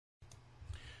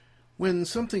When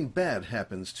something bad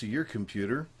happens to your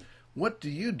computer, what do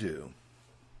you do?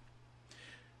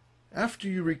 After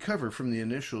you recover from the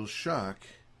initial shock,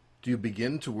 do you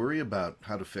begin to worry about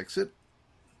how to fix it?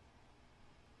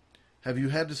 Have you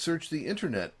had to search the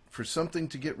internet for something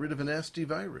to get rid of a nasty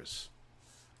virus?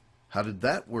 How did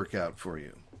that work out for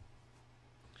you?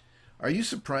 Are you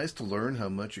surprised to learn how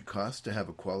much it costs to have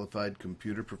a qualified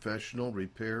computer professional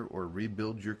repair or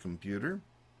rebuild your computer?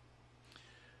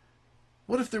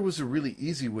 What if there was a really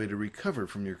easy way to recover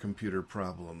from your computer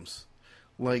problems,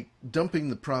 like dumping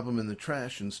the problem in the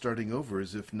trash and starting over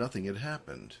as if nothing had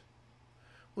happened?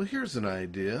 Well, here's an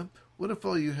idea. What if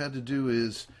all you had to do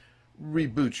is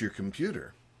reboot your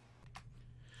computer?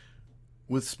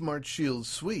 With SmartShield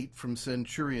Suite from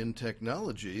Centurion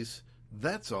Technologies,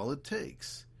 that's all it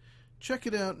takes. Check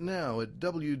it out now at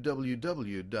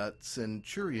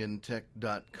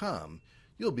www.centuriontech.com.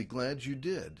 You'll be glad you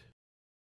did.